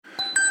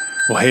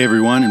Well, hey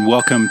everyone, and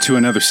welcome to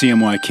another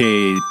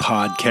CMYK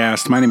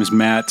podcast. My name is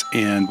Matt,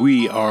 and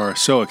we are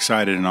so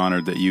excited and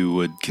honored that you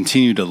would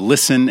continue to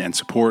listen and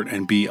support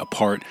and be a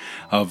part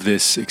of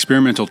this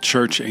experimental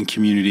church and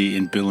community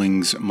in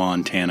Billings,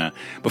 Montana.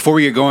 Before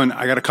we get going,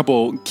 I got a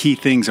couple key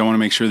things I want to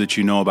make sure that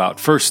you know about.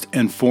 First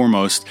and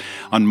foremost,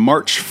 on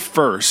March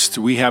 1st,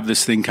 we have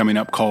this thing coming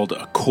up called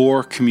a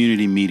core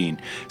community meeting.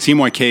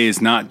 CMYK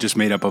is not just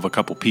made up of a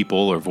couple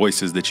people or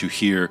voices that you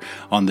hear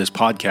on this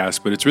podcast,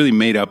 but it's really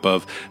made up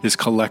of this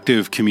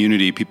collective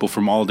community, people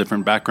from all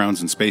different backgrounds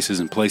and spaces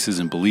and places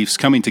and beliefs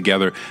coming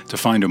together to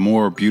find a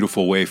more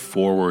beautiful way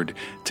forward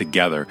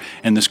together.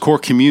 And this core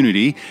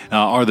community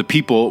are the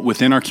people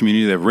within our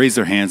community that have raised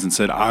their hands and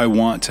said, I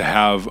want to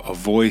have a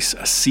voice,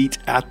 a seat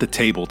at the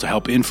table to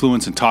help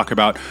influence and talk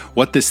about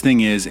what this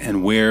thing is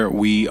and where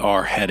we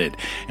are headed.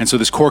 And so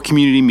this core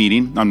community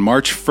meeting on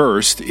March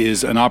 1st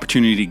is an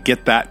opportunity to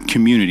get that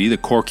community, the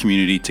core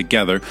community,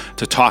 together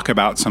to talk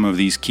about some of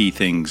these key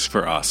things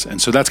for us.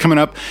 And so that's coming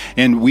up,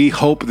 and we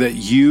hope that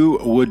you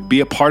would be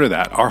a part of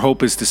that. Our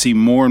hope is to see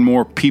more and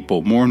more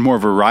people, more and more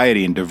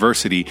variety and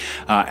diversity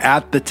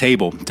at the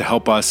table to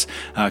help us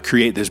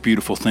create this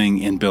beautiful thing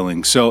in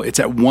Billings. So it's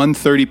at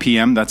 1:30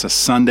 p.m. That's a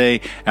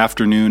Sunday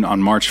afternoon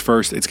on March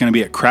 1st. It's going to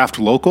be at Craft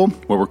Local,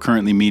 where we're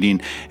currently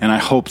meeting, and I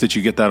hope that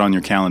you get that on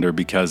your calendar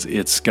because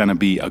it's going to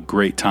be a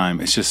great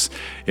time.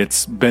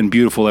 It's been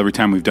beautiful every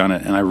time we've done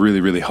it, and I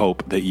really, really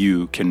hope that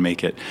you can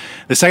make it.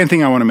 The second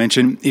thing I want to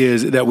mention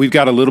is that we've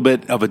got a little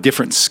bit of a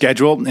different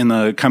schedule in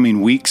the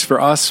coming weeks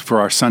for us for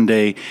our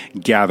Sunday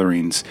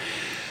gatherings.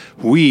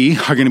 We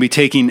are going to be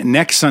taking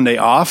next Sunday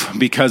off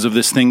because of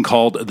this thing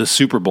called the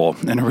Super Bowl.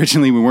 And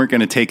originally we weren't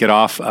going to take it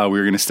off. We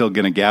were still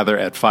going to gather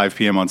at 5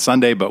 p.m. on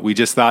Sunday, but we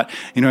just thought,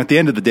 at the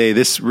end of the day,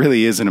 this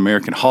really is an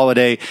American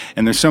holiday.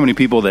 And there's so many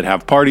people that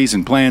have parties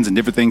and plans and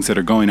different things that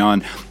are going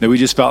on that we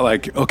just felt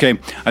like, okay,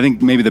 I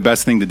think maybe the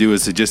best thing to do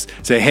is to just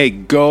say, hey,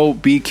 go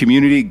be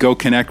community, go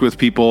connect with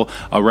people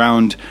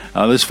around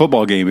this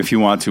football game if you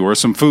want to, or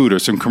some food or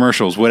some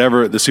commercials,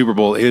 whatever the Super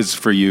Bowl is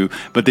for you,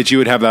 but that you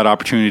would have that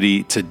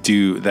opportunity to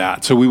do that.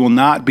 So we will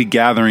not be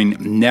gathering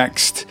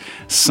next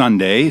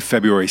Sunday,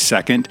 February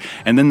 2nd.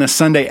 And then the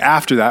Sunday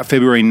after that,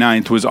 February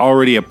 9th, was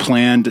already a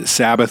planned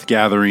Sabbath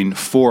gathering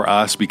for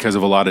us because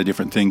of a lot of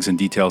different things and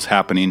details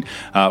happening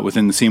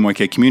within the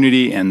CMYK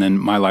community and then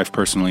my life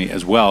personally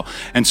as well.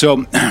 And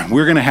so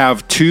we're going to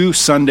have 2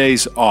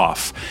 Sundays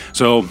off.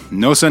 So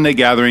no Sunday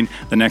gathering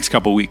the next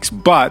couple weeks.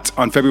 But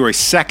on February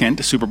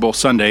 2nd, Super Bowl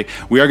Sunday,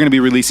 we are going to be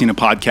releasing a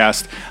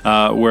podcast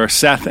where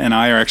Seth and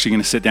I are actually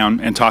going to sit down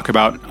and talk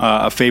about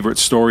a favorite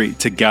story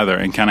together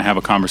and kind of have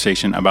a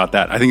conversation about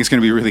that. I think it's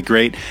going to be really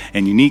great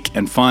and unique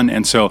and fun.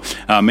 And so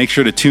make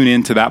sure to tune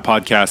in to that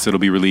podcast. It'll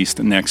be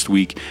released next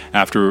week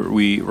after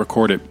we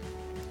record it.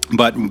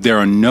 But there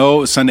are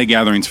no Sunday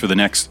gatherings for the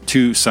next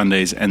 2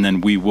 Sundays, and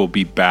then we will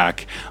be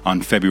back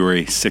on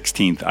February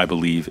 16th, I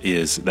believe,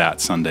 is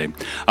that Sunday.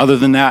 Other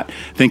than that,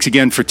 thanks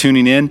again for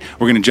tuning in.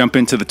 We're going to jump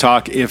into the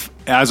talk. If,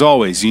 as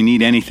always, you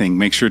need anything,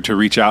 make sure to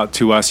reach out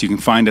to us. You can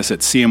find us at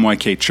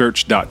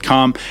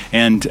cmykchurch.com.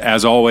 And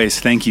as always,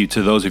 thank you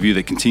to those of you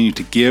that continue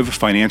to give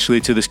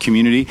financially to this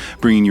community,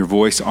 bringing your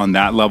voice on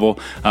that level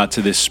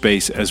to this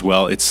space as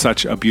well. It's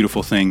such a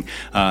beautiful thing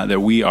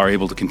that we are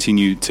able to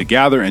continue to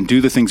gather and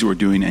do the things that we're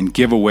doing and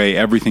give away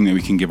everything that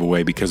we can give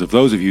away because of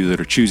those of you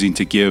that are choosing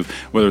to give,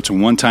 whether it's a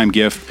one-time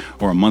gift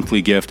or a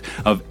monthly gift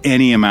of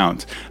any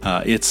amount.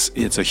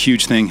 It's a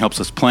huge thing, helps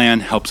us plan,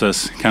 helps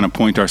us kind of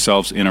point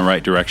ourselves in a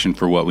right direction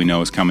for what we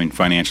know is coming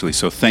financially.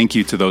 So thank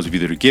you to those of you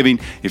that are giving.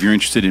 If you're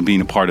interested in being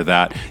a part of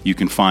that, you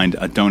can find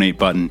a donate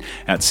button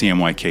at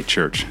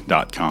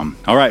cmykchurch.com.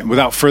 All right,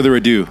 without further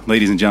ado,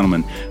 ladies and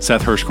gentlemen,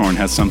 Seth Hirschkorn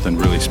has something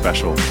really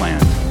special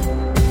planned.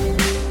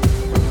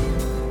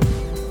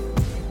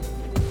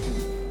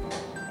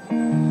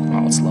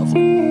 It's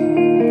lovely.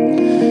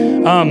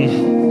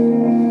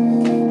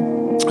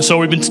 So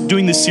we've been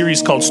doing this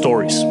series called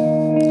Stories.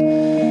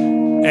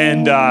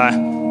 And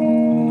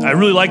I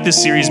really like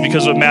this series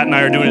because what Matt and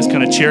I are doing is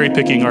kind of cherry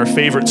picking our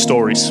favorite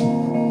stories.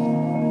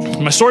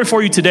 My story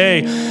for you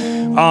today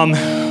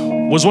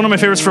was one of my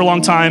favorites for a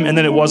long time, and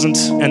then it wasn't,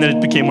 and then it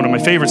became one of my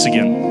favorites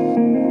again.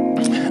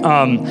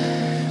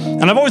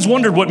 And I've always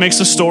wondered what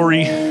makes a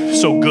story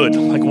so good.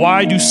 Like,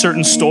 why do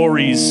certain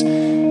stories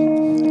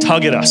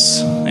tug at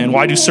us? And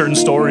why do certain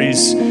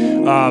stories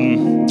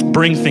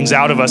bring things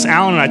out of us?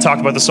 Alan and I talk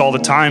about this all the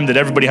time, that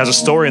everybody has a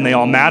story and they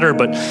all matter,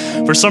 but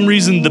for some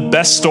reason, the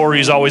best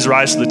stories always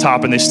rise to the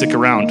top and they stick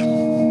around.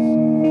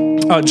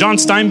 John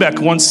Steinbeck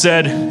once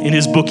said in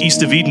his book,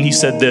 East of Eden, he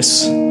said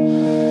this.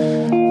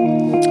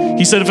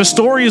 He said, if a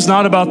story is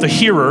not about the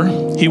hearer,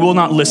 he will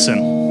not listen.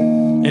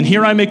 And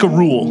here I make a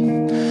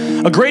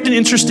rule. A great and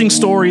interesting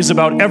story is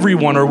about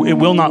everyone, or it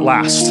will not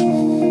last.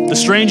 The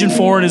strange and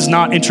foreign is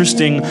not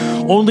interesting,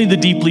 only the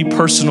deeply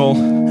personal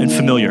and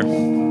familiar.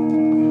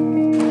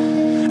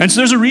 And so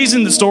there's a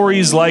reason that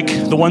stories like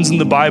the ones in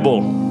the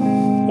Bible,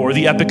 or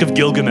the Epic of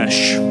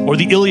Gilgamesh, or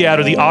the Iliad,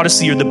 or the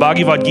Odyssey, or the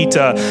Bhagavad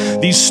Gita,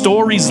 these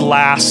stories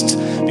last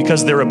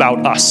because they're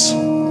about us.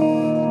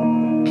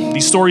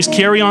 These stories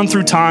carry on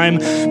through time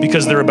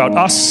because they're about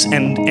us,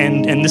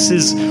 and this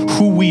is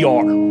who we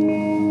are.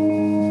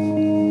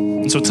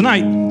 And so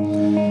tonight,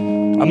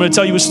 I'm going to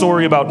tell you a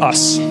story about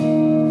us.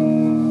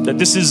 That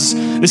this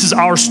is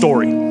our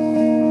story.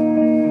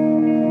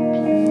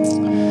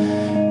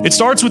 It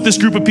starts with this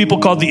group of people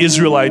called the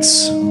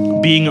Israelites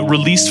being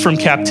released from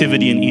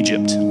captivity in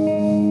Egypt.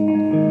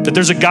 That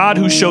there's a God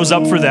who shows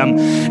up for them,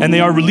 and they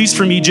are released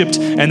from Egypt,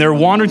 and they're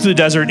wandering through the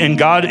desert, and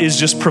God is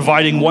just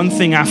providing one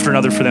thing after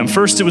another for them.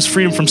 First, it was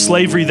freedom from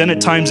slavery. Then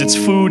at times it's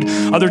food.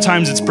 Other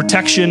times it's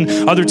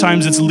protection. Other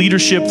times it's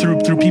leadership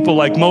through people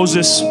like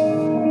Moses.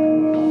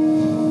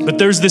 But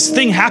there's this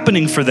thing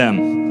happening for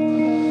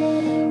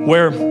them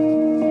where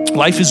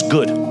life is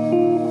good.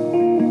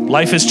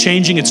 Life is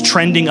changing. It's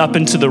trending up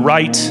and to the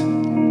right.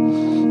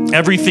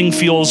 Everything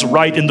feels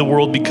right in the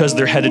world because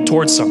they're headed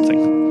towards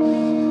something.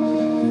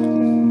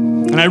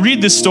 And I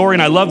read this story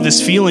and I love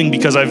this feeling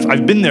because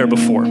I've been there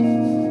before.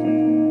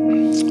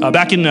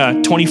 Back in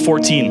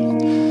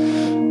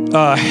 2014,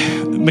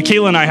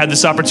 Michaela and I had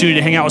this opportunity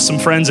to hang out with some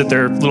friends at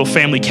their little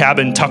family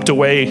cabin tucked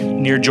away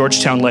near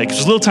Georgetown Lake.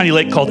 There's a little tiny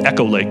lake called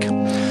Echo Lake.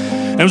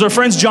 And it was our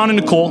friends John and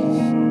Nicole.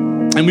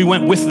 And we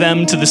went with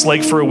them to this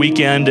lake for a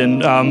weekend.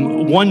 And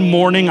one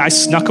morning, I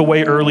snuck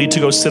away early to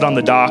go sit on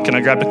the dock, and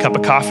I grabbed a cup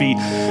of coffee.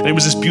 And it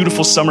was this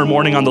beautiful summer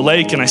morning on the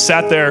lake, and I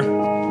sat there,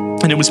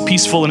 and it was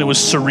peaceful, and it was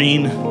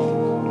serene.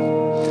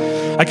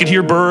 I could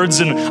hear birds,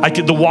 and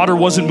the water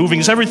wasn't moving.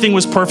 Just everything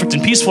was perfect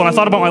and peaceful. And I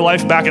thought about my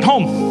life back at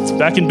home,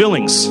 back in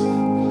Billings.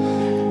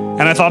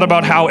 And I thought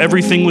about how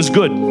everything was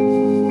good.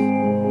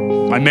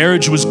 My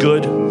marriage was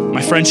good.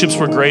 My friendships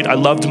were great. I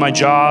loved my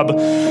job.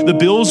 The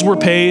bills were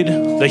paid.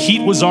 The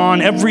heat was on.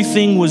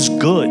 Everything was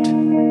good.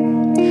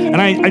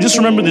 And I just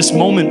remember this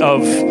moment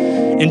of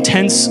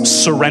intense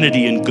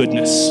serenity and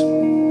goodness.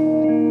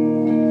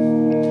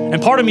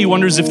 And part of me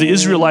wonders if the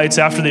Israelites,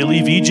 after they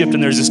leave Egypt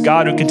and there's this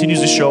God who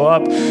continues to show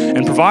up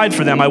and provide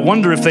for them, I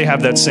wonder if they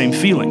have that same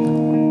feeling.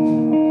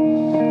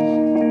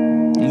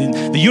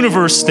 The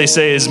universe, they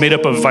say, is made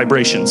up of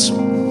vibrations.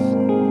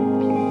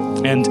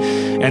 And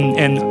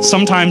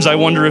sometimes I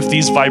wonder if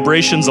these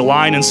vibrations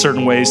align in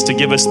certain ways to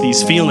give us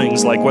these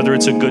feelings, like whether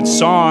it's a good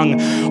song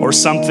or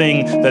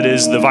something that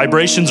is, the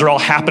vibrations are all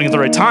happening at the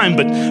right time.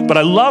 But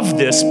I love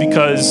this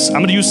because I'm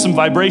going to use some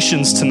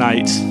vibrations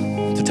tonight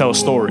to tell a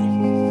story.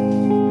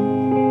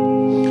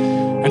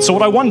 And so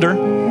what I wonder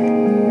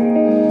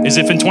is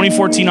if in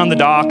 2014 on the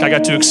dock, I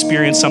got to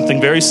experience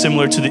something very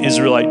similar to the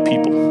Israelite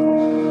people.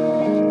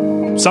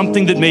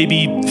 Something that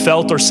maybe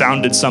felt or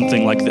sounded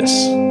something like this.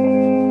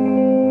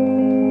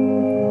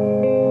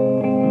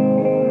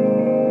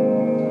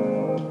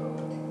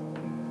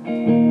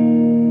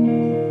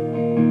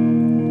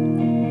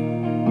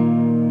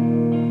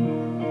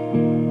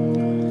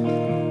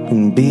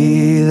 And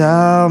be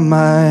thou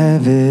my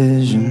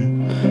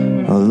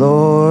vision, O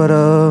Lord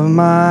of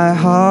my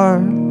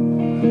heart,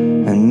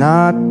 and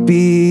not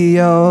be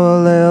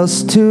all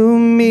else to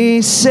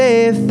me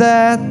save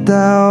that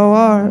thou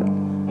art.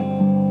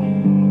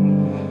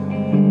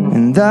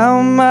 And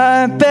thou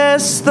my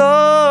best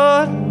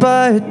thought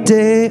by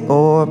day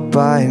or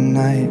by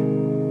night,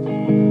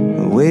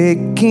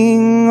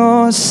 waking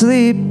or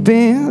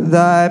sleeping,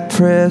 thy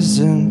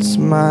presence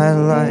my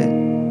light.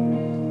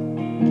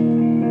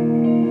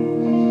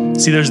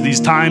 See, there's these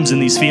times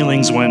and these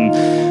feelings when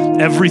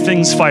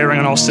everything's firing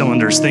on all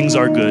cylinders, things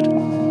are good.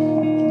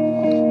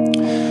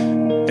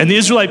 And the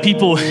Israelite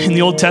people in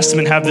the Old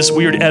Testament have this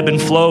weird ebb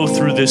and flow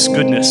through this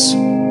goodness.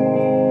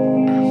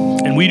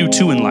 And we do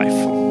too in life.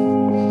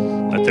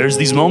 That there's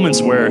these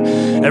moments where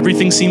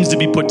everything seems to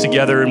be put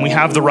together and we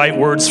have the right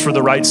words for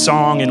the right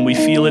song and we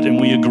feel it and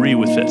we agree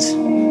with it.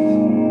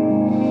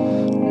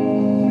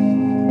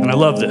 And I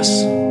love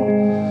this.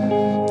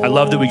 I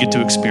love that we get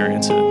to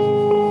experience it.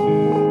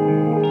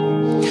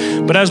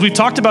 But as we've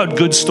talked about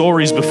good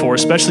stories before,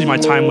 especially my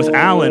time with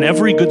Alan,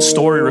 every good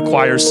story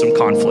requires some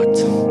conflict,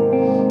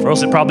 or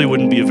else it probably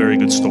wouldn't be a very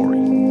good story.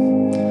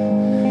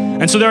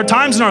 And so there are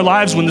times in our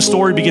lives when the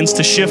story begins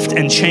to shift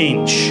and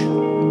change.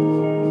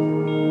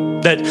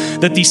 That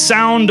the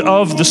sound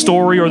of the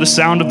story or the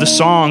sound of the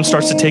song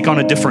starts to take on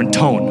a different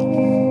tone.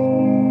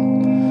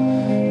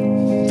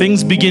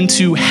 Things begin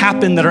to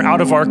happen that are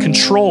out of our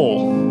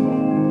control.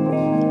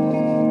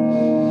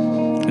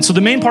 And so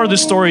the main part of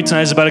this story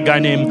tonight is about a guy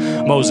named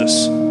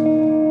Moses,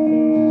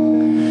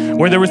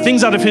 where there were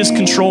things out of his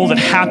control that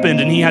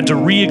happened and he had to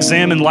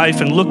re-examine life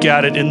and look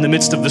at it in the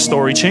midst of the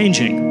story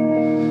changing.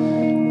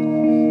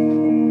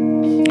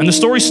 And the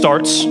story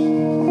starts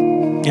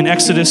in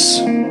Exodus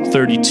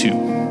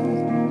 32.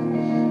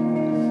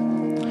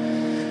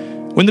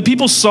 When the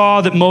people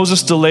saw that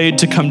Moses delayed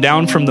to come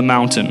down from the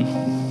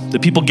mountain, the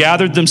people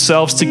gathered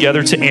themselves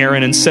together to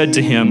Aaron and said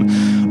to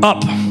him,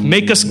 "Up,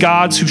 make us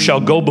gods who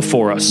shall go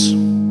before us.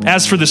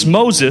 As for this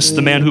Moses,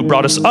 the man who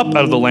brought us up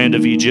out of the land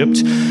of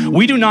Egypt,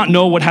 we do not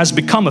know what has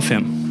become of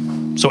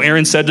him." So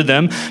Aaron said to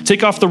them,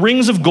 "Take off the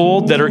rings of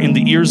gold that are in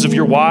the ears of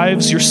your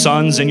wives, your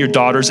sons, and your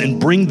daughters, and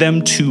bring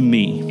them to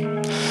me."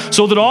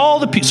 So all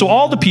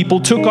the people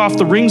took off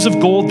the rings of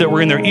gold that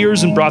were in their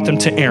ears and brought them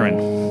to Aaron.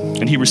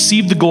 And he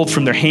received the gold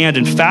from their hand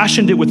and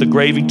fashioned it with a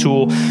graving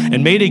tool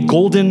and made a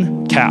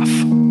golden calf.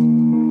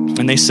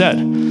 And they said,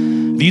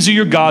 "These are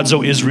your gods,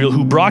 O Israel,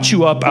 who brought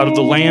you up out of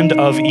the land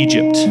of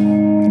Egypt."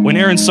 When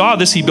Aaron saw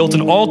this, he built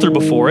an altar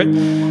before it.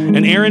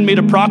 And Aaron made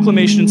a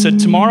proclamation and said,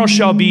 "Tomorrow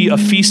shall be a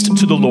feast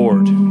to the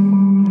Lord."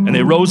 And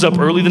they rose up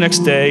early the next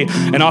day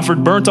and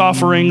offered burnt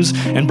offerings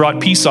and brought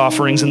peace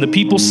offerings. And the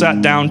people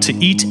sat down to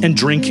eat and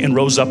drink and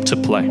rose up to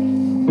play.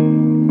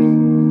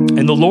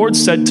 And the Lord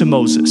said to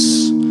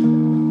Moses,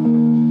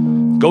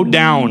 "Go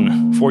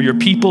down, for your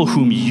people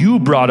whom you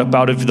brought up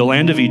out of the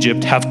land of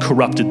Egypt have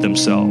corrupted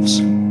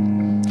themselves.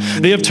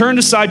 They have turned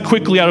aside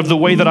quickly out of the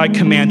way that I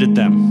commanded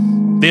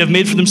them. They have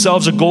made for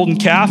themselves a golden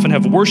calf and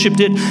have worshipped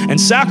it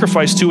and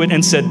sacrificed to it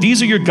and said,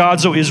 'These are your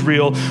gods, O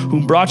Israel,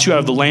 whom brought you out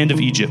of the land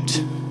of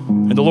Egypt.'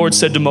 And the Lord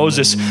said to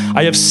Moses,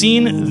 'I have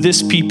seen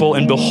this people,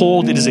 and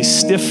behold, it is a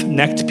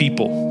stiff-necked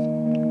people.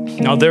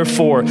 Now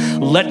therefore,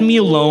 let me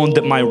alone,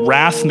 that my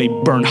wrath may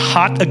burn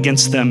hot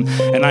against them,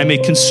 and I may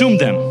consume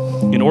them,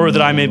 in order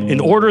that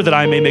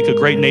I may make a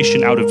great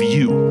nation out of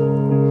you.'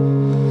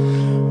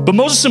 But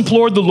Moses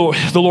implored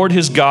the Lord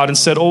his God and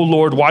said, 'O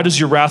Lord, why does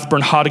your wrath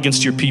burn hot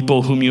against your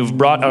people, whom you have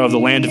brought out of the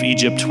land of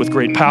Egypt with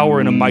great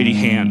power and a mighty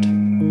hand?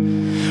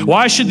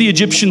 Why should the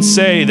Egyptians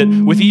say that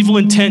with evil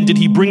intent did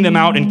he bring them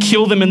out and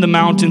kill them in the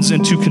mountains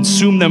and to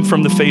consume them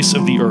from the face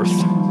of the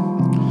earth?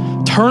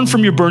 Turn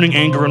from your burning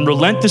anger and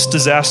relent this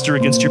disaster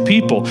against your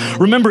people.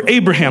 Remember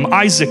Abraham,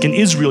 Isaac, and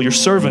Israel, your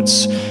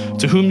servants,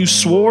 to whom you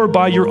swore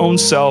by your own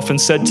self and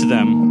said to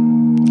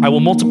them, I will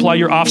multiply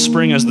your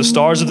offspring as the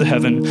stars of the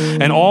heaven,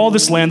 and all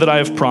this land that I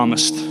have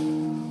promised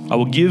I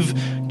will give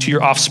to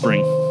your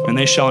offspring, and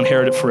they shall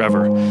inherit it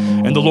forever.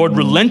 And the Lord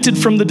relented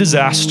from the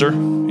disaster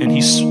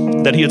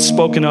that he had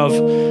spoken of,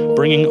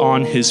 bringing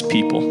on his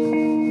people."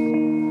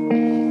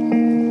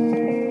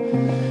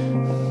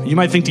 You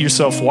might think to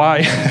yourself,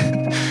 why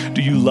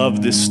do you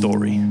love this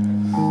story?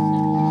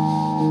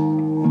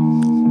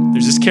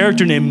 There's this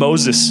character named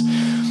Moses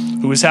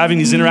who was having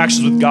these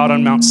interactions with God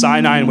on Mount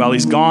Sinai, and while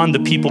he's gone, the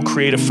people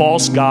create a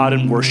false god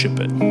and worship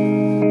it.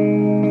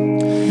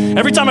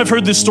 Every time I've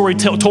heard this story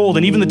told,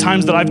 and even the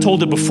times that I've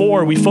told it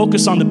before, we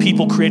focus on the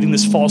people creating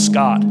this false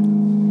god.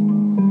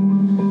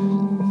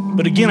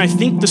 But again, I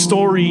think the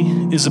story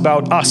is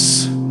about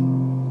us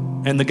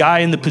and the guy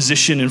in the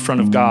position in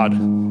front of God.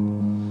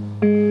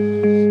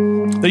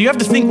 That you have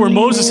to think where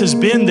Moses has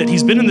been, that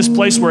he's been in this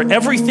place where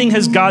everything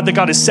that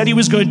God has said he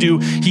was going to do,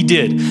 he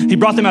did. He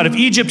brought them out of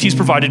Egypt, he's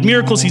provided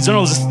miracles, he's done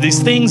all these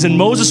things, and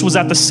Moses was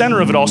at the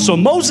center of it all. So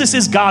Moses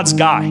is God's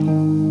guy.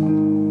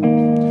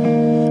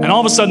 And all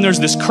of a sudden there's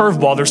this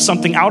curveball, there's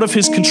something out of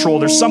his control,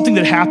 there's something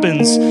that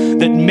happens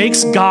that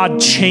makes God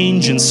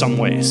change in some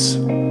ways.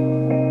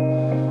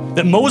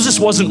 That Moses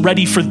wasn't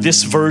ready for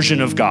this version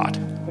of God.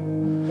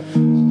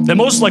 That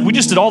Moses, we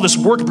just did all this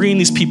work bringing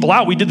these people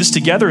out. We did this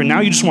together, and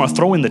now you just want to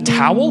throw in the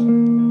towel?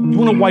 You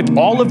want to wipe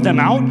all of them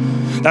out?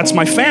 That's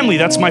my family.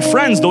 That's my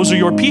friends. Those are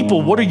your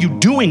people. What are you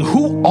doing?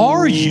 Who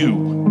are you?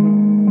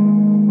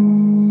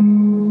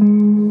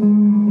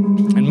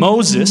 And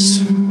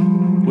Moses,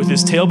 with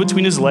his tail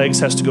between his legs,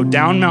 has to go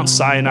down Mount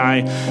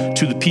Sinai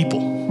to the people.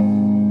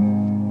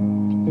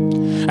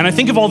 And I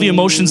think of all the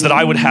emotions that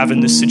I would have in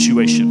this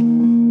situation.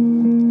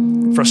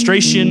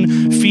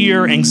 Frustration,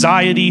 fear,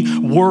 anxiety,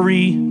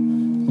 worry,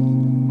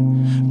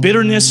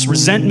 bitterness,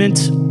 resentment,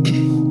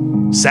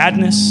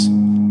 sadness.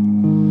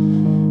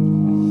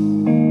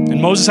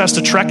 And Moses has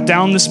to trek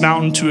down this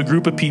mountain to a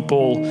group of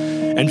people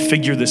and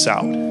figure this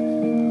out.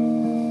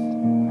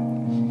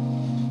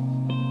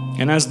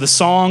 And as the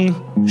song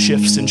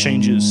shifts and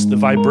changes, the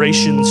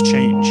vibrations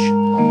change,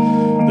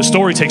 the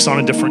story takes on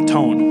a different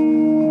tone.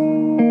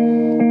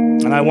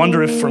 And I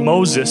wonder if for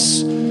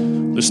Moses,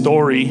 the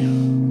story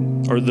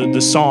or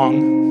the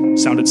song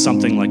sounded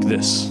something like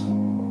this.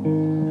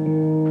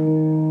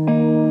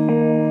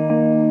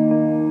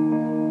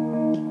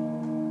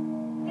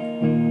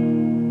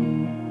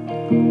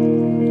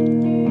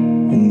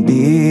 And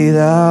be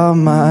thou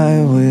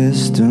my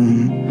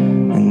wisdom,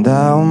 and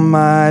thou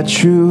my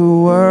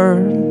true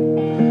word,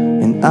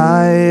 and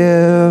I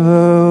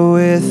ever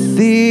with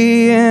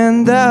thee,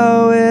 and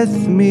thou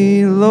with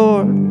me,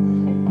 Lord.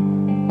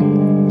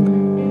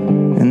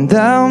 And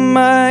thou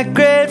my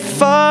great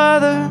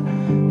Father,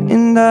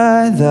 and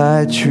I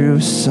thy true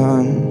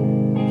Son,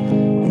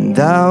 and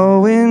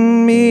thou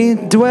in me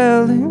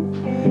dwelling,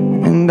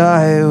 and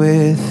I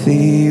with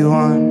thee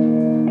one.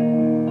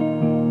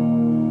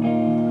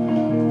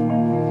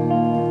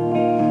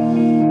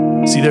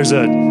 See, there's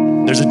a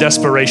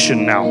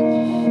desperation now.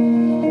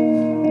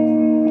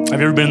 Have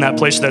you ever been in that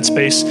place, that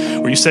space,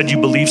 where you said you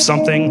believe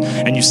something,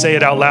 and you say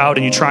it out loud,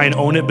 and you try and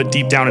own it, but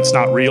deep down it's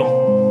not real?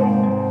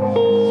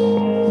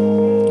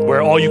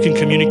 Where all you can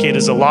communicate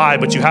is a lie,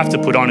 but you have to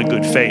put on a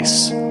good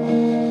face.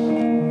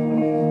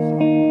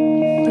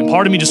 And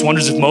part of me just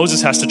wonders if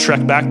Moses has to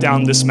trek back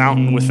down this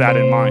mountain with that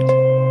in mind.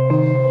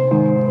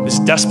 This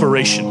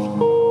desperation.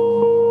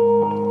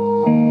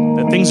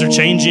 That things are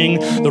changing,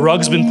 the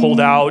rug's been pulled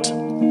out,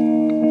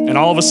 and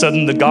all of a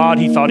sudden the God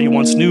he thought he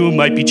once knew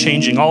might be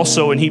changing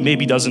also, and he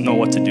maybe doesn't know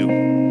what to do.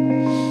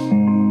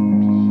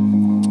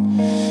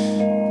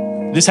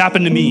 This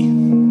happened to me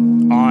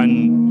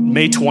on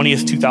May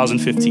 20th,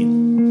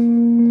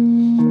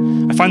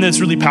 2015. I find that it's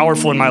really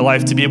powerful in my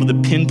life to be able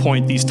to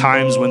pinpoint these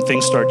times when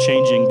things start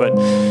changing, but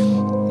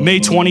May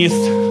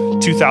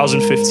 20th,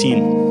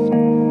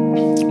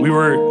 2015, we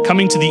were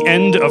coming to the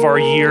end of our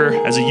year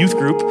as a youth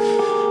group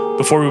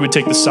before we would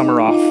take the summer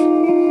off.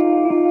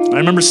 I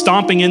remember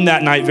stomping in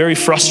that night very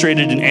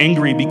frustrated and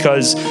angry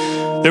because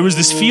there was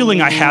this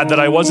feeling I had that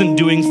I wasn't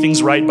doing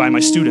things right by my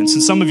students.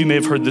 And some of you may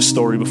have heard this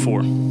story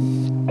before.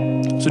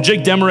 So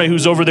Jake Demaray,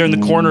 who's over there in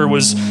the corner,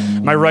 was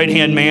my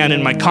right-hand man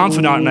and my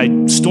confidant, and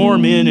I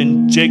storm in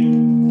and Jake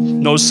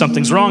knows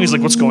something's wrong. He's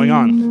like, what's going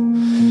on?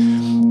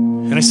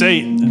 And I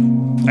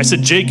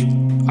said, Jake,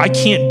 I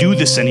can't do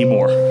this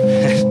anymore.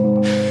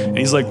 And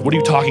he's like, what are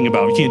you talking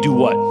about? You can't do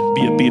what?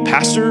 Be a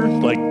pastor?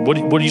 Like, what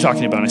are you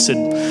talking about? And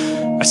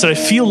I said, I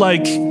feel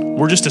like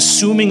we're just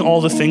assuming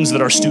all the things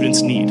that our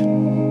students need.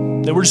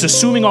 That we're just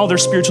assuming all their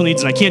spiritual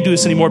needs, and I can't do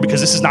this anymore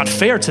because this is not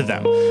fair to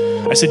them.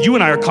 I said, you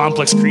and I are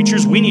complex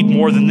creatures. We need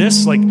more than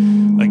this. Like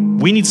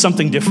we need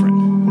something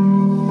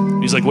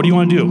different. He's like, what do you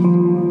want to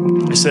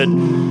do? I said,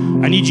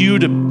 I need you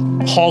to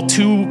haul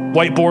 2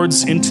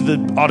 whiteboards into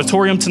the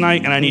auditorium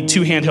tonight, and I need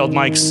 2 handheld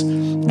mics,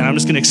 and I'm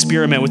just going to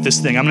experiment with this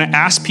thing. I'm going to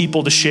ask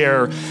people to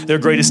share their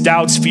greatest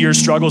doubts, fears,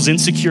 struggles,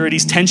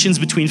 insecurities, tensions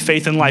between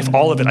faith and life,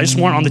 all of it. I just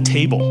want it on the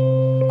table.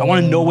 I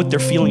want to know what they're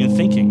feeling and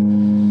thinking.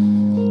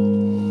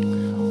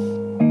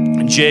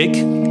 And Jake,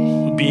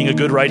 being a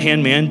good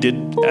right-hand man,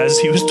 did as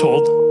he was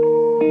told,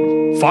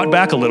 fought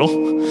back a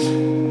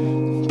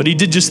little, but he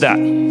did just that.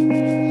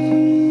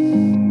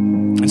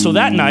 And so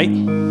that night,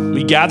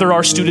 we gather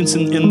our students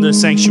in the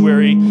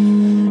sanctuary,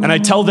 and I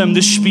tell them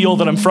this spiel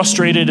that I'm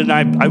frustrated and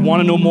I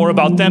want to know more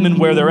about them and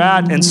where they're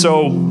at. And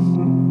so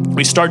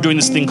we start doing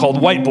this thing called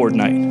whiteboard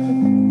night.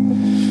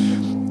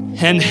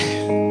 And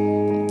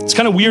it's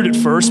kind of weird at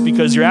first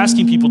because you're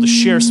asking people to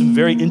share some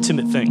very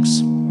intimate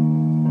things.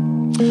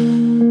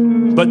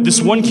 But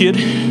this one kid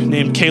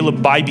named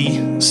Caleb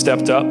Bybee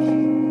stepped up,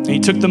 and he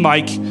took the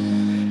mic,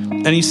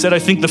 and he said, I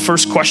think the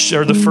first question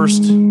or the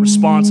first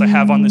response I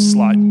have on this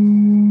slide.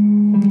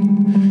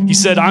 He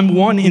said, I'm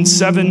 1 in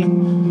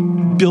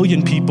 7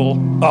 billion people.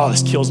 Oh,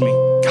 this kills me.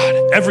 God,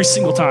 every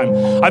single time.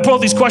 I put all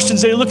these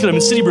questions, they look at them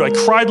in City Brew. I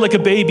cried like a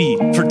baby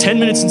for 10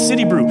 minutes in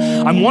City Brew.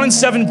 I'm 1 in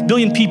 7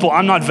 billion people.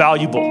 I'm not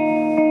valuable.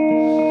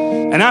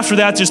 And after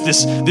that, just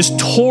this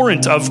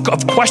torrent of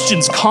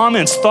questions,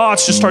 comments,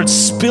 thoughts just started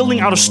spilling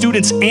out of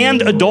students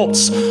and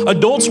adults.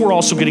 Adults were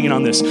also getting in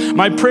on this.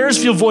 My prayers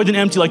feel void and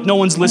empty, like no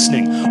one's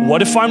listening.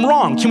 What if I'm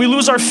wrong? Can we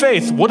lose our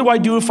faith? What do I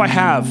do if I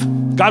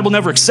have? God will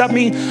never accept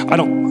me. I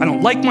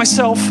don't like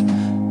myself.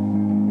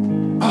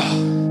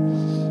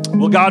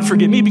 Will God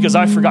forgive me because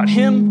I forgot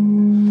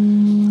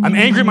him? I'm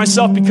angry at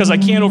myself because I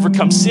can't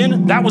overcome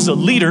sin. That was a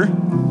leader.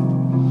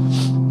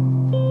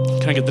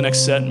 Can I get the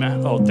next set,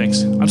 Matt? Oh,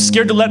 thanks. I'm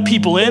scared to let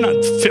people in.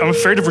 I'm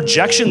afraid of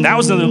rejection. That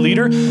was another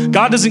leader.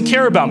 God doesn't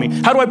care about me.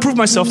 How do I prove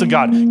myself to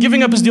God?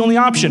 Giving up is the only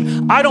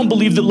option. I don't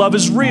believe that love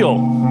is real.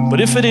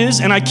 But if it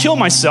is, and I kill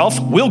myself,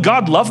 will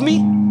God love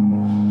me?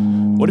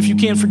 What if you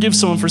can't forgive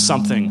someone for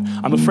something?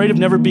 I'm afraid of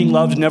never being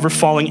loved, never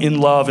falling in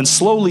love. And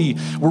slowly,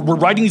 we're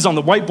writing these on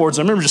the whiteboards.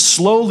 I remember just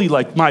slowly,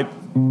 like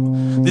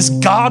this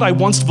God I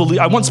once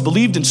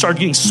believed in started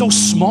getting so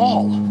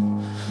small.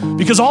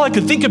 Because all I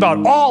could think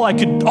about, all I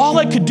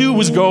could do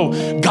was go,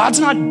 God's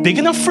not big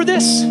enough for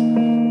this.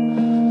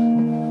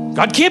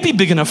 God can't be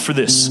big enough for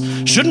this.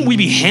 Shouldn't we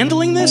be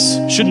handling this?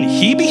 Shouldn't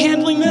he be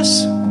handling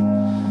this?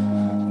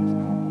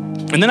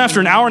 And then after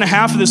an hour and a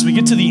half of this, we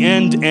get to the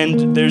end,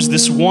 and there's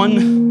this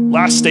one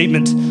last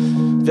statement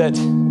that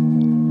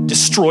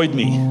destroyed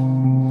me.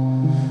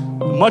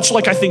 Much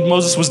like I think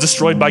Moses was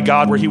destroyed by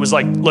God, where he was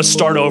like, let's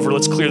start over,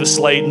 let's clear the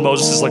slate. And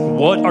Moses is like,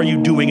 what are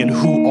you doing and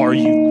who are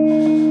you?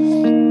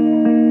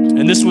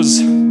 And this was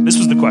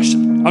the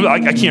question.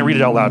 I can't read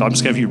it out loud. I'm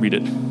just going to have you read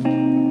it.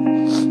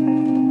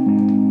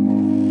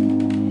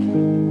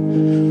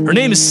 Her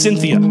name is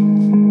Cynthia.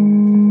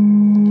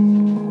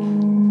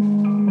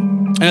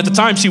 And at the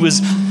time, she was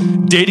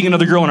dating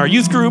another girl in our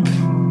youth group.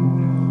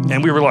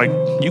 And we were like,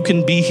 you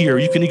can be here.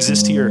 You can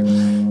exist here.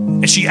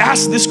 And she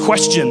asked this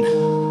question.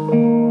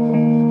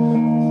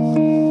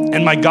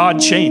 And my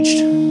God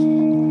changed.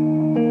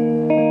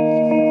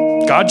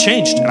 God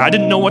changed, and I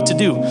didn't know what to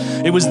do.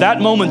 It was that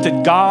moment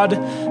that God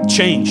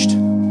changed.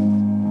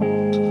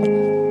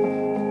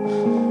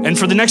 And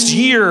for the next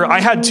year, I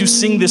had to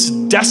sing this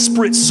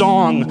desperate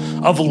song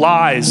of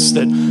lies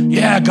that,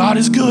 yeah, God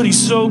is good, he's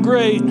so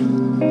great.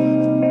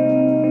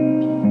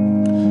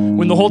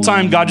 When the whole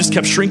time, God just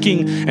kept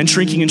shrinking and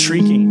shrinking and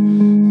shrinking.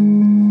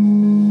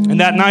 And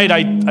that night,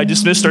 I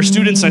dismissed our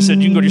students. I said,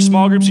 you can go to your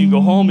small groups, you can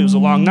go home. It was a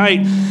long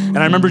night. And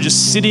I remember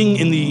just sitting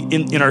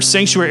in our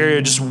sanctuary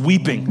area, just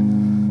weeping.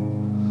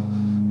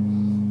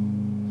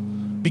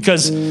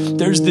 Because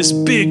there's this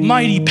big,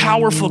 mighty,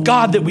 powerful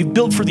God that we've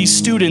built for these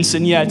students,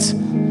 and yet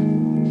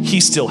he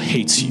still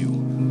hates you.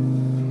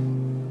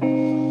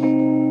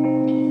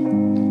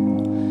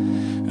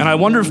 And I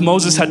wonder if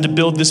Moses had to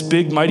build this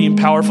big, mighty, and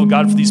powerful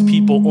God for these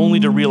people only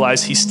to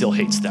realize he still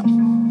hates them.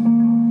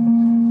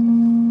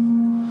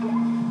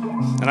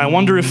 And I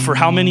wonder if for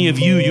how many of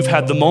you, you've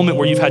had the moment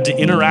where you've had to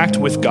interact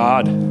with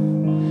God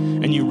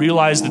and you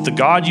realize that the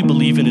God you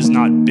believe in is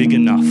not big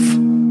enough.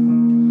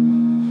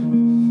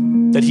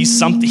 That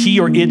he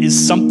or it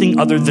is something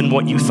other than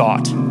what you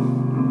thought.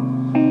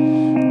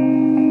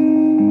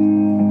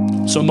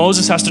 So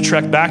Moses has to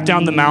trek back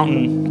down the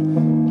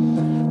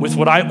mountain with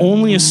what I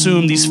only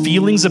assume these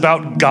feelings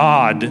about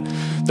God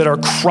that are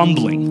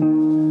crumbling.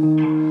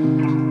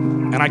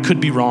 And I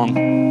could be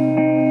wrong.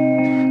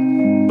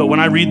 But when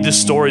I read this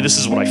story, this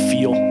is what I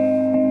feel.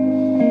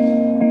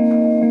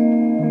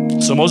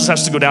 So Moses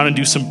has to go down and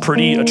do some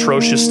pretty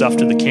atrocious stuff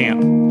to the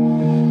camp.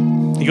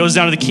 He goes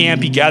down to the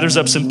camp, he gathers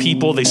up some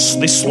people, they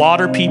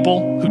slaughter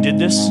people who did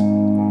this.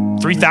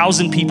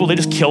 3,000 people, they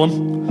just kill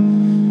them.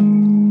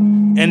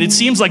 And it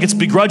seems like it's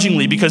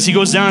begrudgingly because he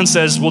goes down and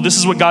says, well, this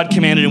is what God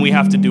commanded and we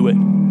have to do it.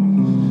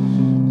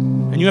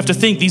 And you have to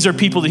think these are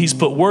people that he's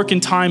put work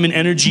and time and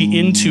energy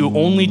into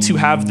only to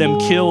have them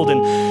killed.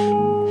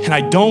 And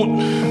I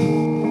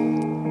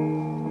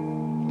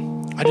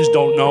just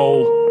don't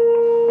know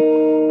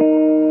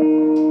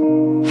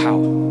how.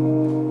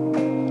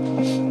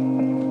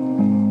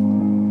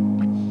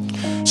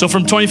 So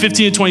from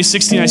 2015 to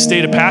 2016, I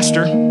stayed a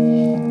pastor,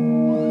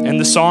 and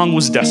the song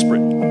was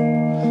desperate.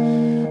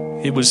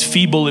 It was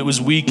feeble, it was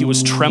weak, it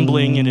was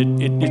trembling,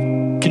 and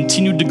it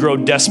continued to grow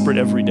desperate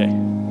every day.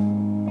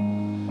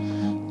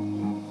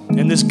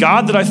 And this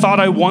God that I thought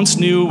I once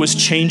knew was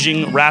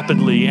changing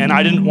rapidly, and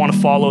I didn't want to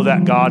follow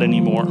that God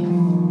anymore.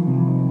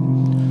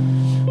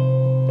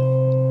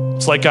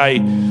 It's like I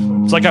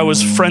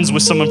was friends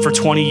with someone for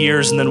 20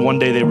 years, and then one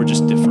day they were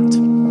just different.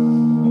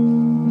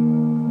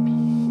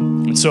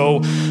 And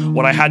so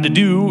what I had to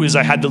do is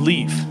I had to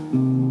leave.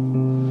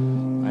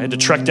 I had to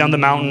trek down the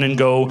mountain and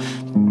go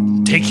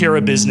take care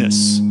of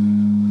business.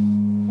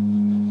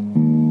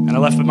 And I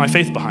left my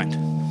faith behind.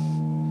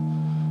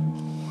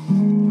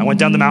 I went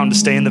down the mountain to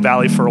stay in the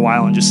valley for a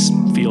while and just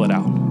feel it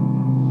out.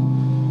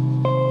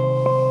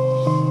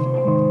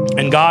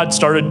 And God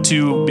started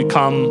to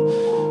become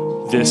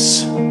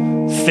this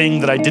thing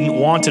that I didn't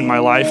want in my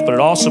life, but it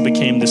also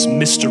became this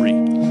mystery.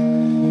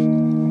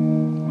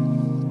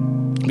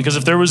 Because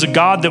if there was a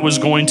God that was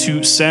going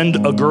to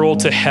send a girl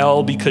to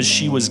hell because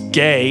she was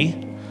gay,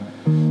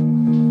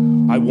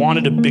 I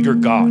wanted a bigger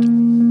God.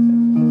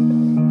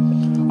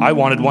 I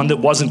wanted one that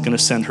wasn't going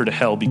to send her to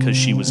hell because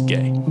she was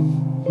gay.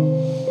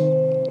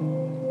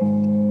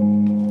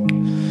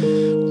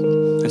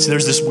 And so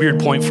there's this weird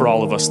point for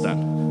all of us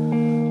then,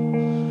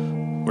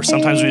 where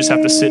sometimes we just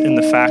have to sit in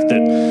the fact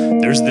that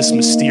there's this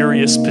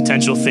mysterious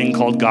potential thing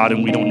called God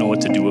and we don't know what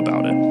to do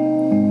about it.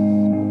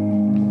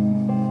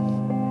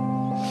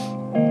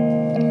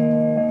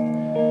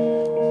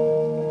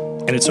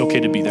 And it's okay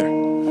to be there.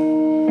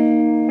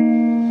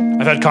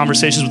 I've had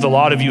conversations with a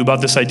lot of you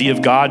about this idea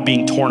of God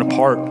being torn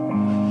apart.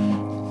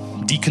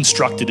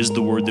 Deconstructed is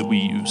the word that we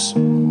use.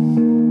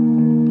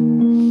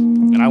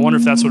 And I wonder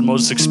if that's what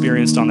Moses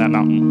experienced on that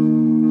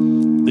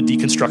mountain, the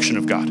deconstruction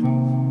of God.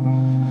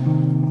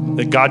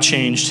 That God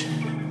changed,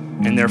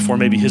 and therefore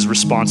maybe his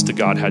response to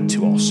God had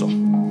to also.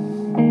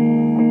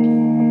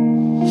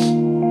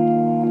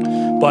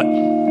 But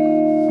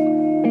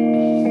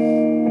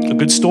a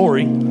good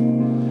story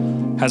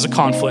has a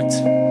conflict,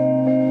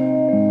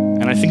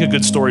 and I think a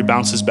good story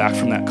bounces back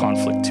from that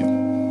conflict too.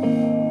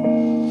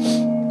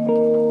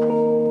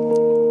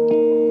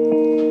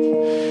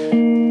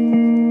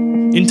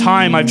 In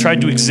time, I've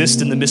tried to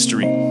exist in the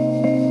mystery.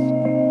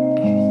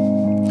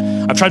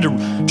 I've tried to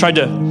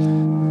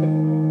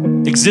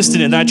exist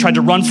in it, and I tried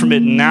to run from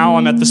it, and now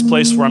I'm at this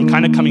place where I'm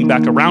kind of coming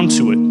back around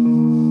to it.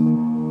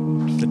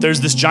 That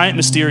there's this giant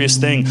mysterious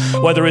thing,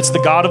 whether it's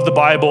the God of the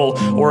Bible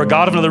or a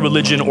God of another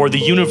religion or the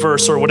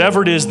universe or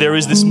whatever it is, there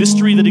is this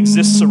mystery that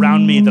exists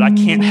around me that I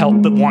can't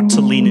help but want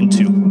to lean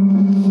into.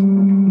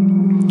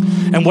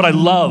 And what I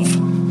love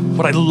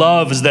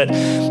is that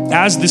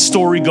as this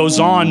story goes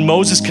on,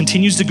 Moses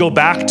continues to go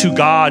back to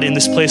God in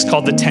this place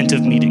called the tent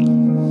of meeting.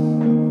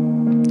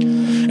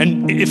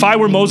 And if I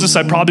were Moses,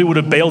 I probably would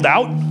have bailed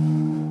out.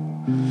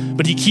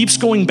 But he keeps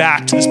going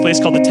back to this place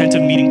called the tent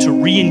of meeting to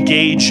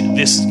re-engage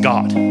this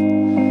God.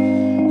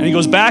 And he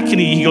goes back and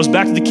he goes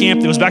back to the camp,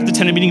 he goes back to the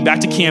tent of meeting,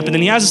 back to camp, and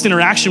then he has this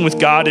interaction with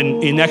God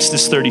in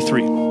Exodus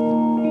 33.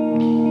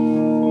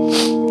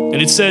 And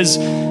it says,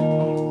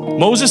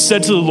 Moses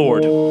said to the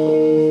Lord,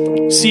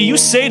 "See, you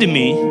say to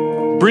me,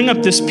 bring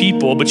up this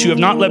people, but you have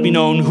not let me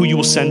know who you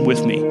will send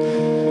with me.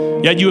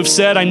 Yet you have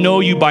said, I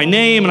know you by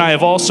name, and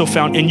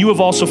you have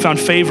also found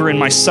favor in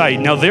my sight.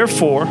 Now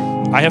therefore,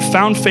 I have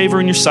found favor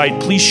in your sight.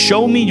 Please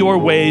show me your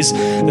ways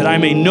that I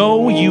may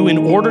know you in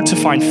order to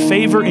find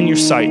favor in your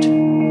sight.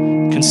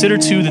 Consider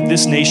too that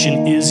this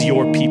nation is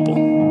your people."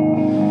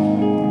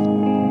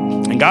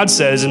 And God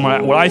says, in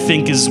what I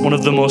think is one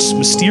of the most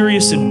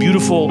mysterious and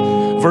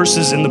beautiful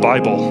verses in the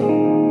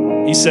Bible,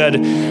 He said,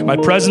 my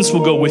presence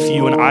will go with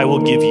you and I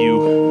will give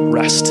you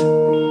rest.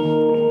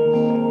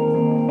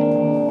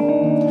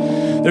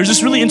 There's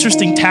this really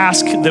interesting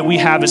task that we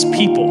have as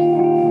people,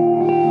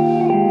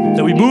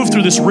 that we move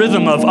through this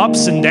rhythm of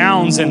ups and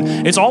downs,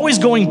 and it's always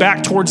going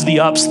back towards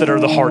the ups that are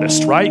the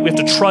hardest, right? We have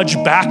to trudge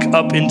back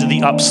up into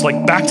the ups,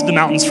 like back to the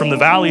mountains from the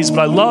valleys. But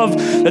I love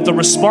that the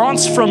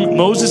response from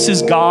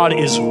Moses' God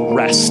is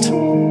rest.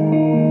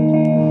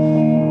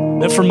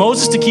 That for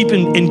Moses to keep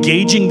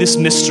engaging this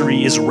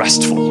mystery is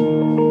restful.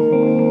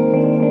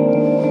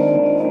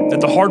 That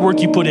the hard work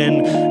you put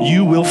in,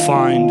 you will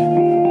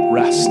find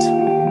rest.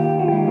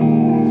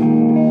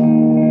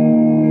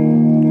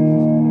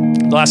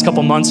 The last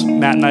couple months,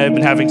 Matt and I have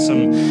been having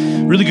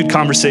some really good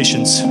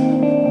conversations.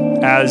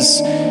 As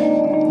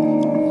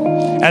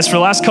for the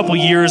last couple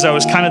years, I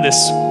was kind of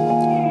this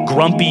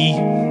grumpy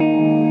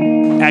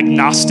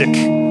agnostic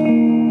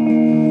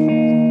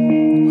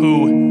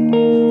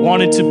who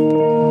wanted to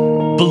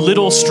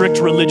belittle strict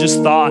religious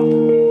thought,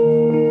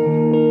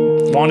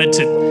 wanted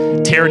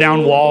to tear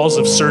down walls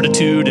of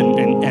certitude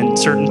and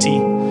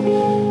certainty.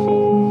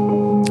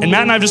 And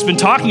Matt and I have just been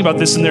talking about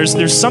this, and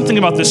there's something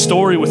about this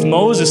story with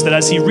Moses that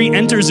as he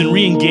re-enters and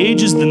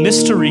re-engages the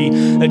mystery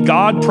that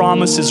God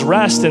promises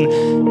rest.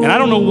 And I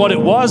don't know what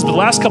it was, but the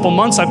last couple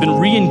months I've been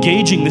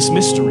re-engaging this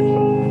mystery.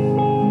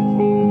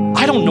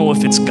 I don't know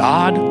if it's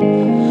God.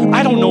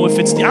 I don't know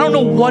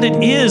what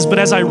it is, but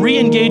as I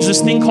re-engage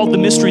this thing called the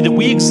mystery, that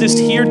we exist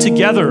here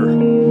together,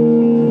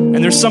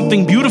 and there's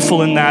something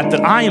beautiful in that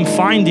I am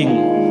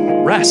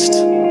finding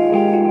rest.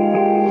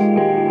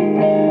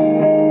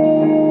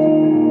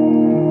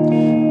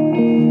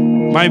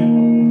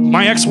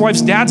 My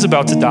ex-wife's dad's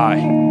about to die,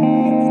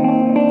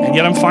 and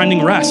yet I'm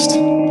finding rest.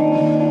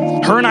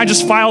 Her and I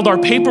just filed our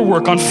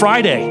paperwork on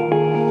Friday,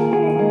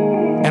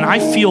 and I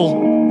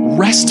feel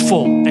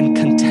restful and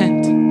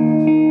content.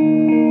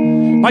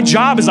 My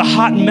job is a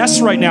hot mess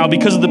right now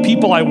because of the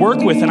people I work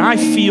with, and I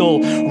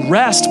feel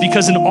rest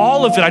because in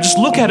all of it, I just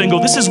look at it and go,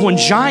 this is one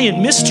giant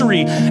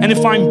mystery, and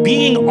if I'm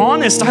being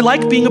honest, I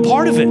like being a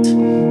part of it.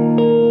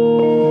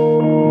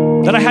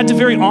 That I had to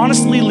very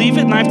honestly leave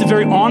it, and I have to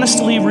very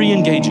honestly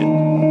re-engage it.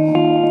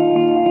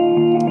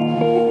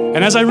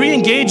 And as I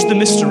re-engage the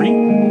mystery,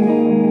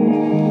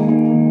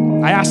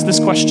 I ask this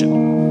question.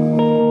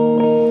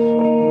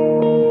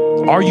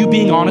 Are you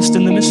being honest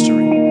in the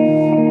mystery?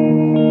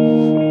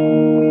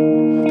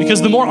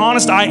 Because the more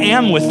honest I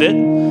am with it,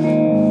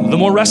 the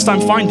more rest I'm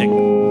finding.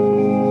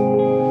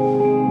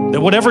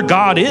 That whatever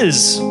God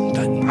is,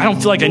 I don't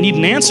feel like I need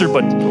an answer,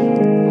 but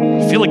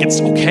I feel like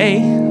it's okay.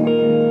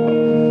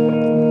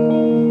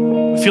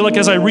 I feel like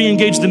as I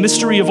re-engage the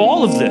mystery of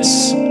all of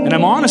this, and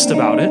I'm honest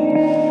about it,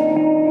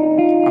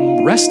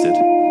 I'm rested.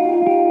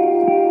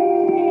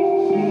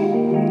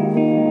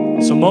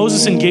 So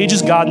Moses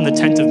engages God in the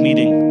tent of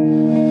meeting,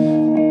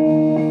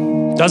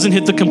 doesn't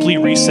hit the complete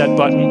reset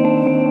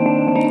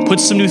button,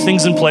 puts some new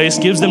things in place,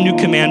 gives them new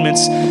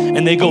commandments,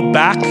 and they go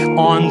back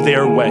on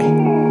their way.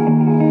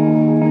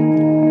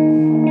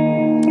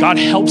 God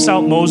helps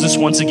out Moses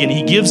once again.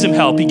 He gives him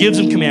help. He gives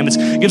him commandments,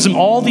 gives him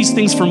all these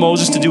things for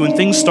Moses to do, and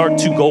things start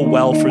to go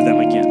well for them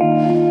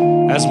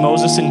again as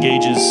Moses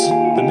engages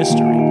the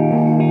mystery.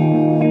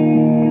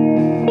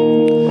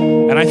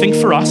 And I think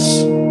for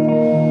us,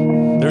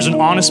 there's an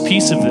honest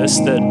piece of this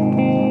that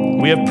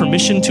we have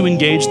permission to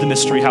engage the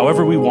mystery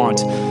however we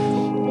want.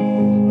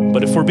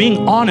 But if we're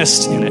being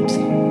honest in it,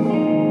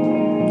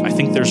 I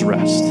think there's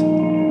rest.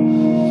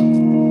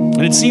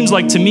 And it seems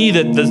like to me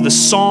that the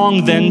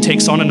song then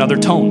takes on another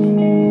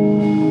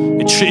tone.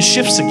 It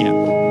shifts again.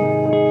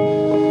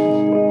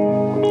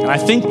 And I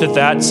think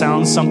that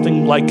sounds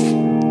something like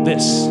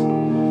this.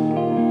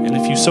 And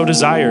if you so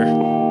desire,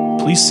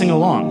 please sing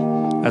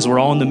along as we're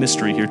all in the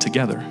mystery here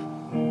together.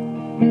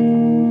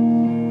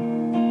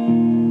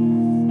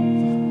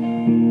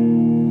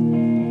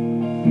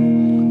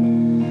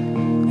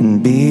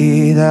 And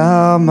be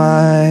thou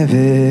my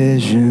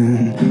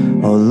vision,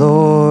 O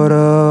Lord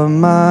of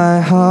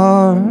my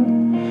heart,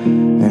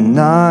 and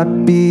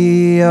not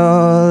be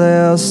all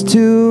else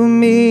to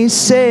me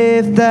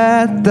save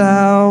that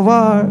thou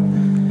art.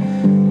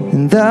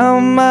 And thou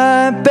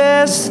my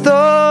best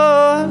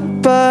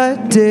thought by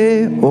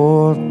day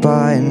or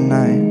by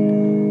night,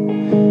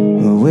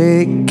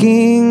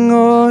 waking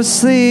or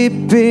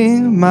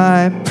sleeping,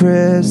 my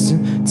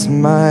presence,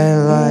 my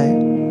light.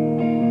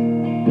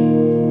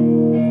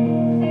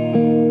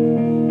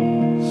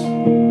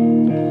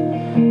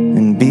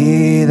 And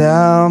be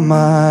thou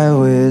my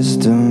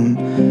wisdom,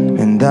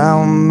 and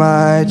thou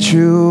my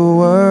true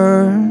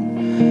word,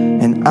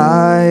 and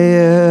I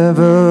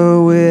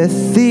ever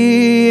with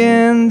thee,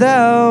 and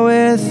thou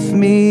with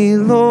me,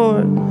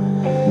 Lord.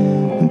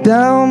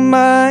 Thou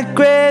my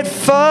great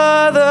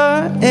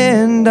Father,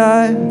 and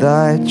I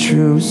thy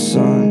true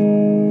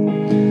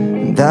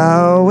Son.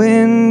 Thou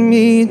in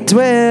me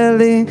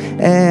dwelling,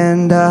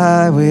 and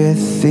I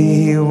with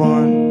thee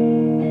one.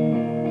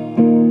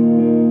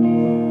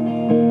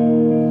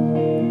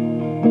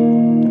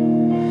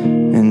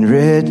 And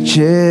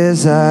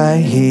riches I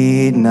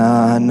heed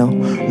not, no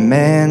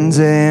man's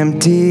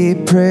empty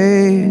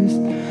praise.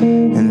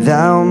 And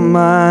thou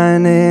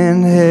mine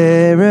inheritance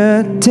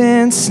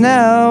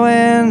now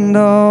and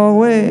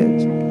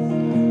always.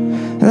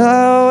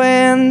 Thou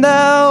and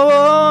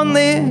thou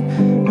only,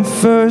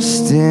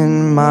 first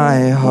in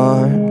my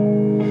heart.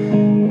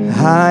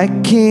 High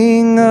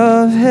King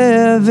of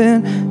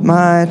heaven,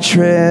 my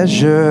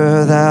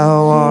treasure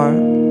thou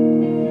art.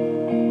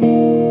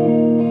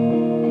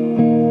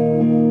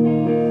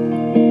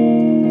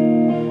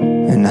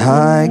 And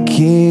High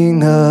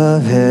King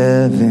of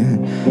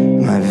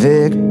heaven, my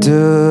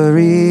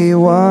victory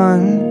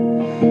won.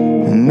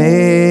 And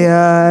may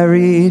I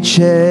reach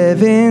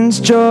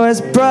heaven's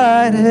joys,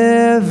 bright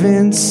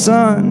heaven's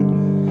sun.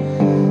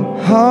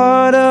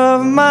 Heart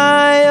of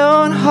my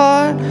own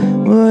heart,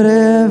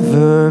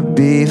 whatever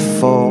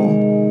befall,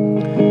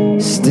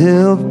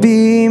 still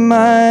be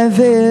my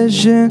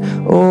vision,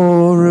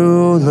 O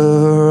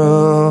ruler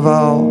of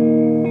all.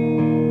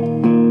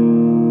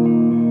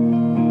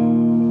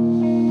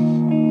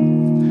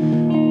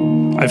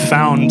 I've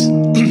found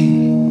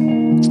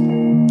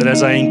that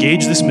as I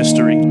engage this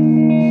mystery,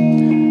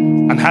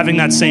 I'm having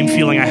that same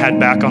feeling I had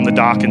back on the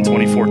dock in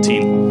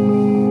 2014.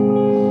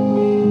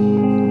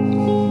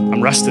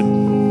 I'm rested.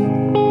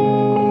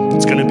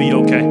 It's going to be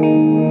okay.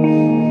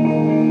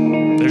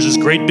 There's this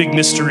great big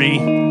mystery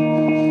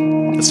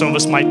that some of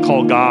us might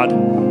call God,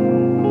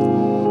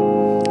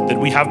 that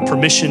we have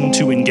permission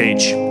to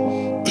engage.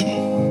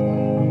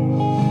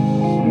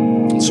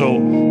 So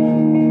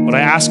what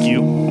I ask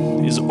you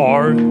is,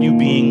 are you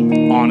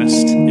being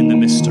honest in the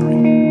mystery?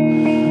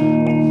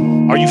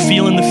 Are you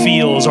feeling the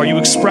feels? Are you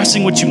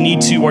expressing what you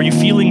need to? Are you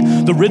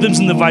feeling the rhythms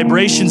and the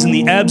vibrations and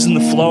the ebbs and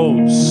the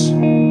flows?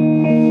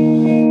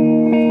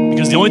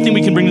 Because the only thing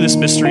we can bring to this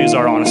mystery is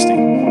our honesty.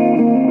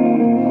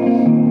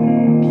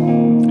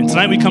 And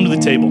tonight we come to the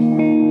table,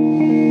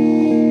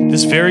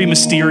 this very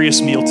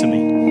mysterious meal to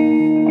me.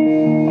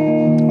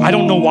 I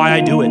don't know why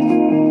I do it.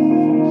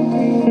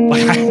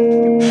 Like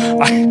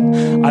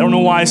I don't know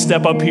why I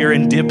step up here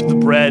and dip the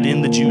bread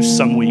in the juice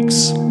some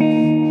weeks.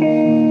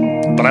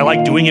 But I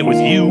like doing it with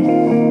you.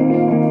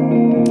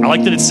 I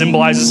like that it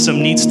symbolizes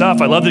some neat stuff.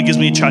 I love that it gives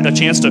me a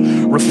chance to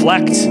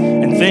reflect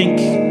and think.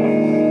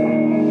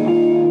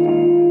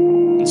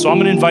 And so I'm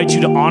going to invite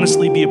you to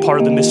honestly be a part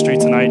of the mystery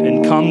tonight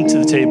and come to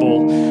the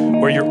table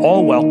where you're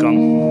all welcome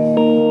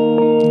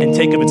and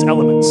take of its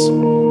elements.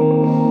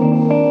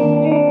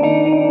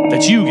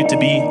 That you get to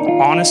be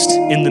honest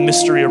in the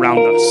mystery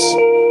around us,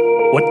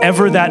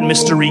 whatever that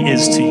mystery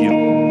is to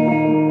you.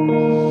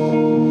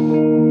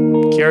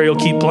 Carrie will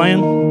keep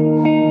playing,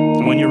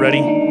 and when you're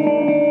ready,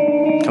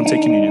 come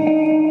take communion.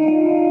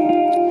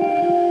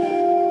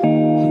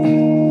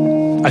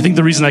 I think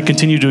the reason I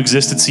continue to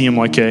exist at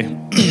CMYK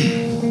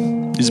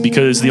is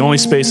because it's the only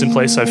space and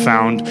place I've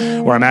found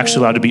where I'm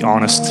actually allowed to be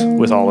honest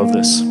with all of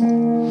this.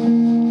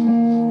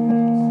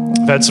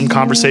 I've had some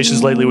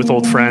conversations lately with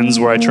old friends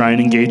where I try and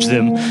engage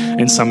them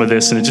in some of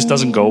this, and it just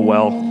doesn't go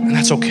well, and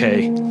that's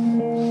okay.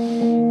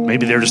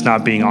 Maybe they're just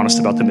not being honest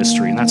about the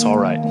mystery, and that's all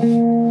right.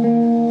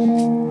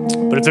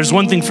 But if there's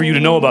one thing for you to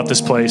know about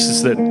this place,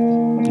 is that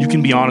you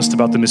can be honest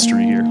about the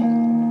mystery here.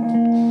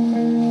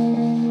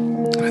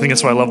 I think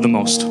that's what I love the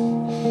most.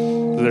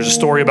 There's a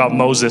story about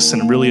Moses,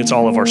 and really it's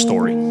all of our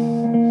story.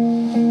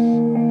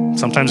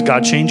 Sometimes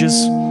God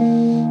changes,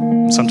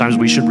 and sometimes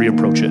we should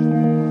reapproach it.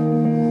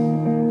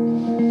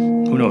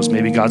 Who knows,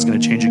 maybe God's going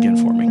to change again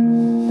for me.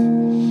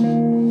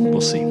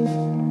 We'll see.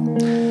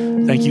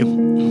 Thank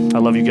you. I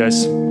love you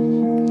guys.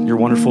 You're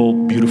wonderful,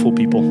 beautiful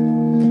people,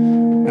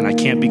 and I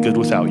can't be good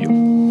without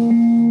you.